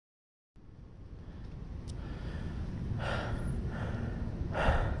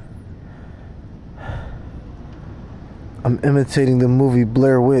I'm imitating the movie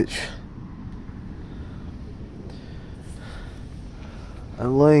Blair Witch.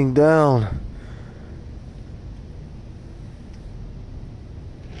 I'm laying down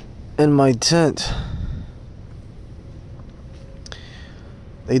in my tent.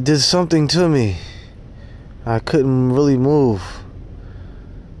 They did something to me. I couldn't really move.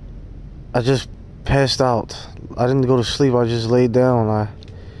 I just passed out. I didn't go to sleep. I just laid down.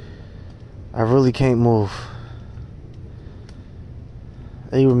 I really can't move.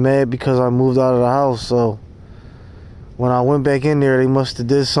 They were mad because I moved out of the house, so when I went back in there, they must have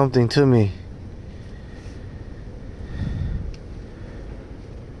did something to me.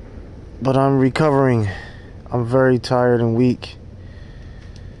 But I'm recovering. I'm very tired and weak.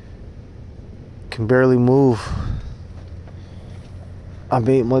 Can barely move. I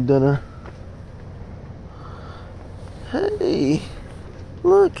made my dinner. Hey,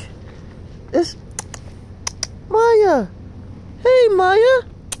 look. It's Maya. Hey, Maya.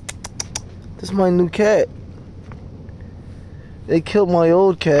 This is my new cat. They killed my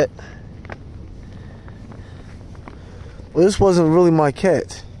old cat. Well, this wasn't really my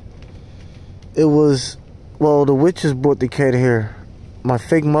cat. It was, well, the witches brought the cat here. My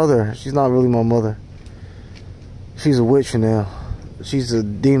fake mother. She's not really my mother. She's a witch now. She's a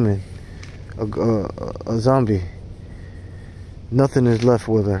demon. A zombie. Nothing is left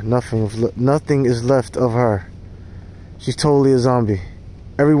with her. Nothing is left of her. She's totally a zombie.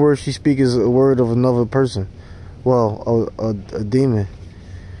 Every word she speaks is a word of another person. Well, a demon.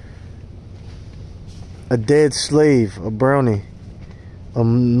 A dead slave. A brownie. A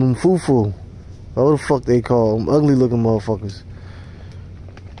mfufu. What the fuck they call them? Ugly looking motherfuckers.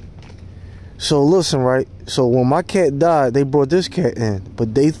 So listen, right? So when my cat died, they brought this cat in.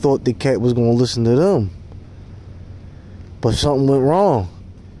 But they thought the cat was going to listen to them. But something went wrong.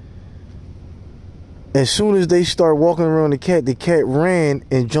 As soon as they start walking around the cat ran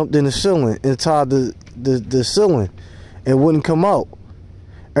and jumped in the ceiling and tied the ceiling and wouldn't come out.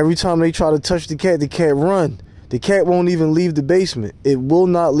 Every time they try to touch the cat run. The cat won't even leave the basement. It will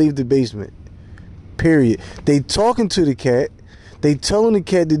not leave the basement. Period. They talking to the cat. They telling the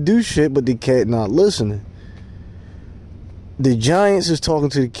cat to do shit, but the cat not listening. The Giants is talking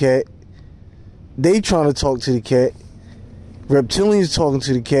to the cat. They trying to talk to the cat. Reptilians talking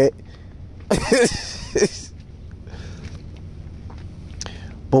to the cat.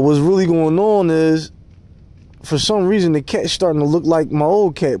 But what's really going on is, for some reason, the cat's starting to look like my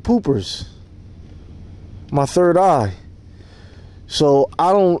old cat, Poopers. My third eye. So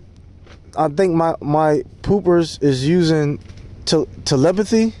I think my Poopers is using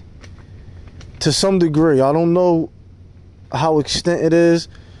telepathy to some degree. I don't know how extent it is.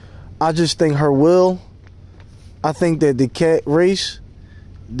 I just think her will. I think that the cat race,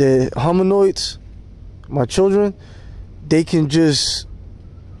 the hominoids, my children, they can just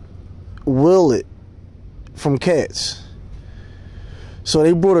will it from cats. So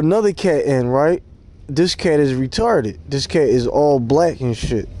they brought another cat in, right? This cat is retarded. This cat is all black and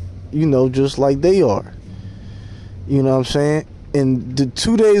shit. You know, just like they are. You know what I'm saying? And the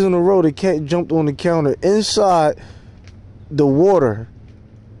 2 days in a row, the cat jumped on the counter inside the water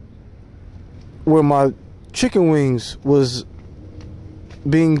where my chicken wings was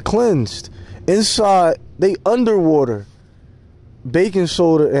being cleansed. Inside, they underwater. Baking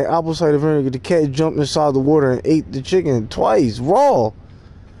soda and apple cider vinegar. The cat jumped inside the water and ate the chicken twice, raw.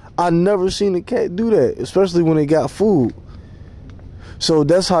 I never seen a cat do that, especially when they got food. So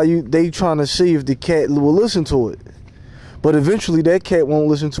that's how they trying to see if the cat will listen to it. But eventually that cat won't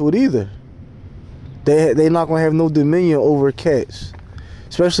listen to it either. They not gonna have no dominion over cats.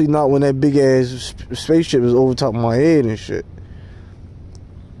 Especially not when that big ass spaceship is over top of my head and shit.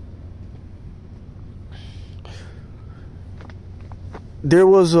 There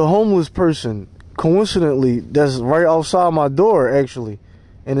was a homeless person, coincidentally, that's right outside my door, actually,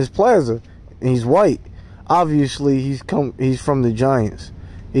 in this plaza, and he's white. Obviously, he's from the Giants.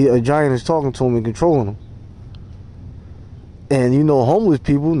 A giant is talking to him and controlling him. And you know, homeless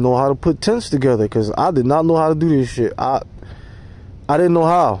people know how to put tents together, because I did not know how to do this shit. I didn't know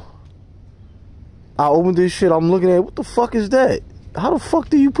how. I opened this shit, I'm looking at, what the fuck is that? How the fuck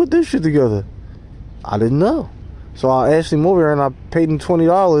do you put this shit together? I didn't know. So I asked him over there and I paid him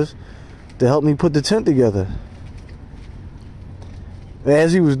 $20 to help me put the tent together.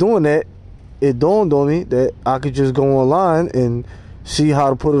 As he was doing that, it dawned on me that I could just go online and see how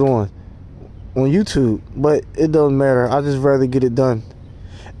to put it on YouTube. But it doesn't matter. I just rather get it done.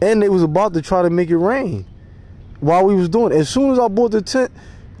 And they was about to try to make it rain while we was doing it. As soon as I bought the tent,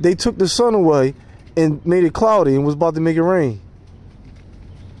 they took the sun away and made it cloudy and was about to make it rain.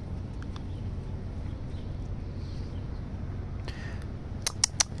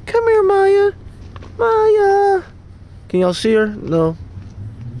 Can y'all see her? No.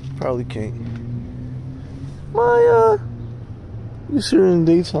 Probably can't. You see her in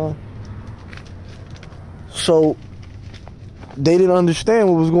the daytime. So, they didn't understand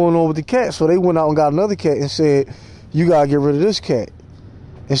what was going on with the cat. So they went out and got another cat and said, you gotta get rid of this cat.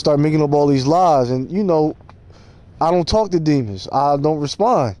 And start making up all these lies. And, you know, I don't talk to demons. I don't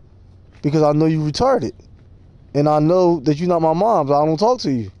respond. Because I know you retarded. And I know that you're not my mom, so I don't talk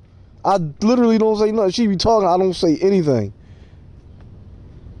to you. I literally don't say nothing. She be talking, I don't say anything.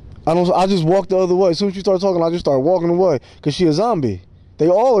 I just walk the other way. As soon as she start talking, I just start walking away. Because she a zombie. They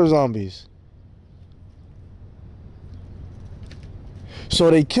all are zombies.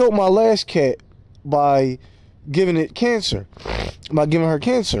 So they killed my last cat by giving it cancer. By giving her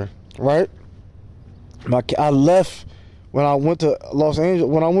cancer, right? I left when I went to Los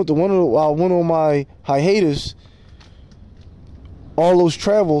Angeles. When I went on my hiatus, all those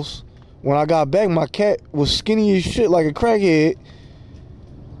travels. When I got back, my cat was skinny as shit, like a crackhead,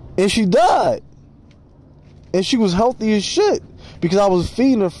 and she died. And she was healthy as shit because I was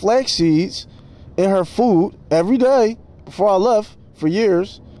feeding her flax seeds in her food every day before I left for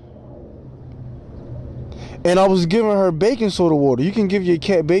years. And I was giving her baking soda water. You can give your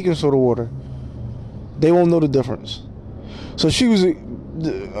cat baking soda water. They won't know the difference. So she was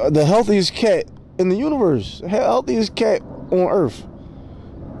the healthiest cat in the universe. Healthiest cat on earth.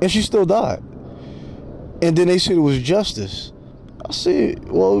 And she still died. And then they said it was justice. I said,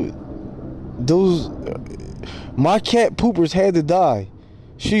 well, my cat poopers had to die.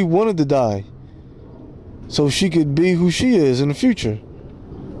 She wanted to die. So she could be who she is in the future.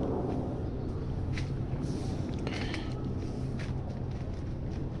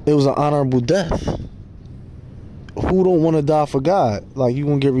 It was an honorable death. Who don't want to die for God? Like, you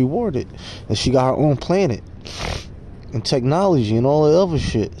gonna get rewarded. And she got her own planet. And technology and all that other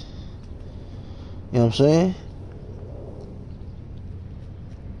shit. You know what I'm saying?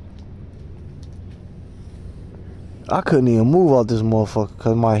 I couldn't even move out this motherfucker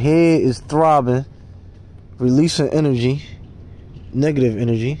because my head is throbbing, releasing energy, negative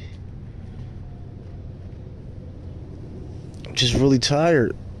energy. I'm just really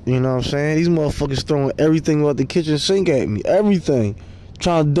tired. You know what I'm saying? These motherfuckers throwing everything out the kitchen sink at me. Everything.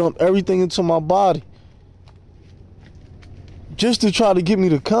 Trying to dump everything into my body. Just to try to get me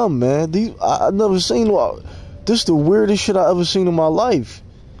to come, man. I never seen. This is the weirdest shit I ever seen in my life.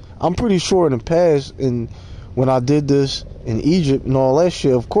 I'm pretty sure in the past, and when I did this in Egypt and all that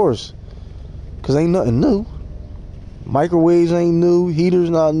shit, of course. Because ain't nothing new. Microwaves ain't new.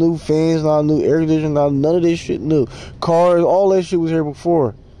 Heaters not new. Fans not new. Air conditioning not new. None of this shit new. Cars, all that shit was here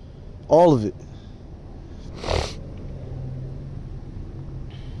before. All of it.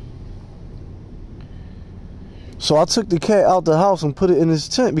 So I took the cat out the house and put it in his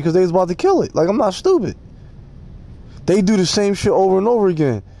tent because they was about to kill it. Like, I'm not stupid. They do the same shit over and over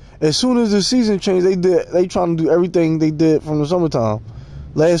again. As soon as the season changed, they trying to do everything they did from the summertime,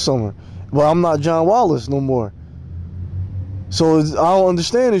 last summer. But I'm not John Wallace no more. So I don't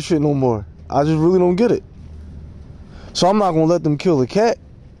understand this shit no more. I just really don't get it. So I'm not going to let them kill the cat.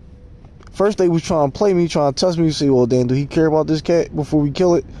 First they was trying to play me, trying to test me, say, well, Dan, do he care about this cat before we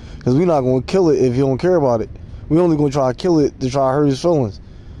kill it? Because we're not going to kill it if he don't care about it. We only going to try to kill it to try to hurt his feelings.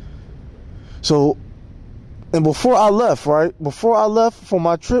 So, and before I left, right? Before I left for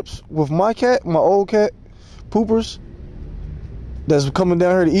my trips with my cat, my old cat, Poopers, that's coming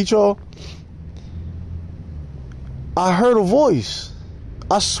down here to eat y'all, I heard a voice.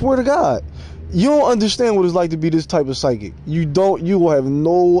 I swear to God. You don't understand what it's like to be this type of psychic. You have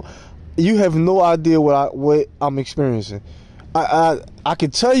no idea what I'm experiencing. I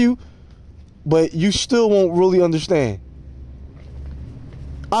could tell you, but you still won't really understand.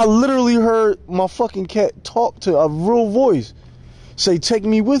 I literally heard my fucking cat talk to a real voice. Say, take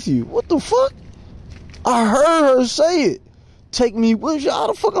me with you. What the fuck? I heard her say it. Take me with you. How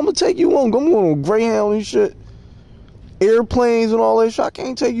the fuck I'm gonna take you on? I'm going on Greyhound and shit. Airplanes and all that shit. I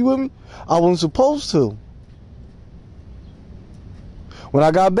can't take you with me. I wasn't supposed to. When I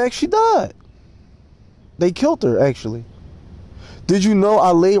got back, she died. They killed her, actually. Did you know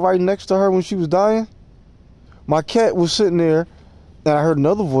I lay right next to her when she was dying? My cat was sitting there, and I heard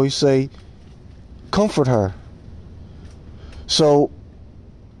another voice say, comfort her. So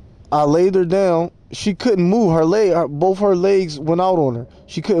I laid her down. She couldn't move. Both her legs went out on her.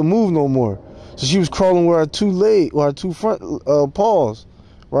 She couldn't move no more. So she was crawling with her two front paws,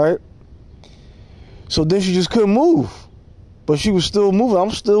 right? So then she just couldn't move. But she was still moving.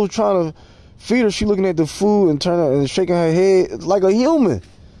 I'm still trying to feed her. She looking at the food and turning and shaking her head like a human.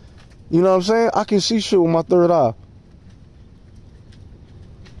 You know what I'm saying? I can see shit with my third eye.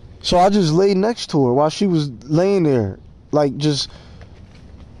 So I just laid next to her while she was laying there, like just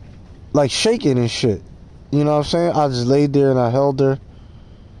like shaking and shit. You know what I'm saying? I just laid there and I held her,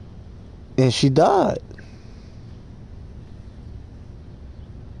 and she died.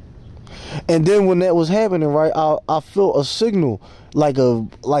 And then when that was happening, right, I felt a signal like a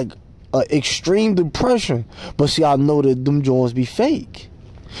extreme depression. But see, I know that them joints be fake.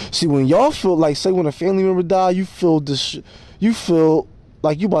 See, when y'all feel like, say, when a family member die, you feel this, you feel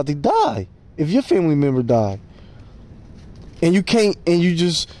like you about to die if your family member died, and you can't, and you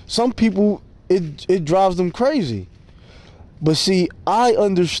just, some people, it drives them crazy. But see, I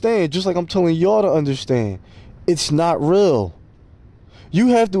understand, just like I'm telling y'all to understand, it's not real. You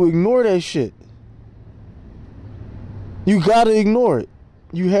have to ignore that shit. You gotta ignore it.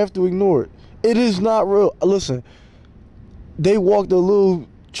 You have to ignore it. It is not real. Listen, they walked a little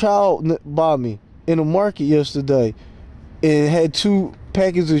child by me in the market yesterday and had 2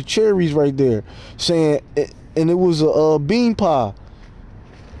 packets of cherries right there, saying, and it was a bean pie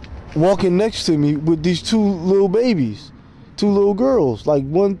walking next to me with these 2 little babies, 2 little girls, like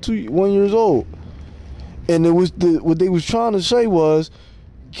 1 years old. And it was what they was trying to say was,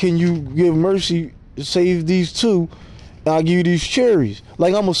 can you give mercy, save these 2, and I'll give you these cherries.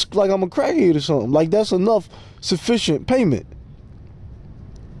 Like I'm a crackhead or something. Like that's enough, sufficient payment.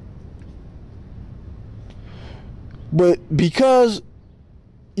 But because,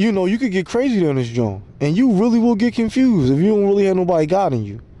 you know, you could get crazy on this joint, and you really will get confused if you don't really have nobody guiding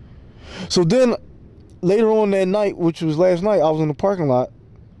you. So then later on that night, which was last night, I was in the parking lot.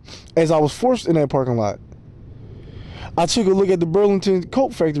 As I was forced in that parking lot, I took a look at the Burlington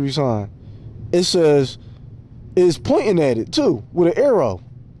Coat Factory sign. It says, it's pointing at it too, with an arrow.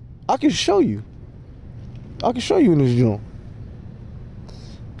 I can show you. I can show you in this joint.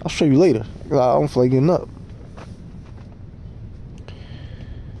 I'll show you later. I don't feel like getting up.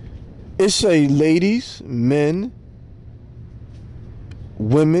 It say ladies, men,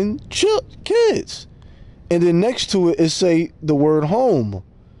 women, kids. And then next to it say the word home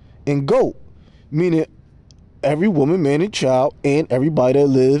and goat, meaning every woman, man, and child, and everybody that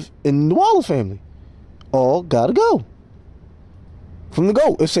live in the Wallace family, all gotta go. From the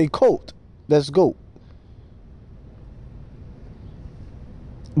goat, it say coat. That's goat.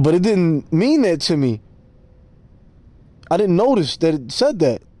 But it didn't mean that to me. I didn't notice that it said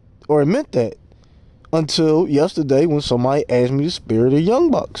that, or it meant that, until yesterday when somebody asked me to spare the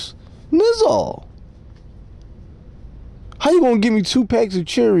Young Bucks. And that's all. How you gonna give me 2 packs of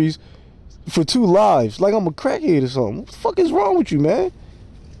cherries for 2 lives, like I'm a crackhead or something? What the fuck is wrong with you, man?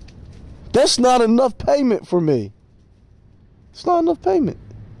 That's not enough payment for me. It's not enough payment.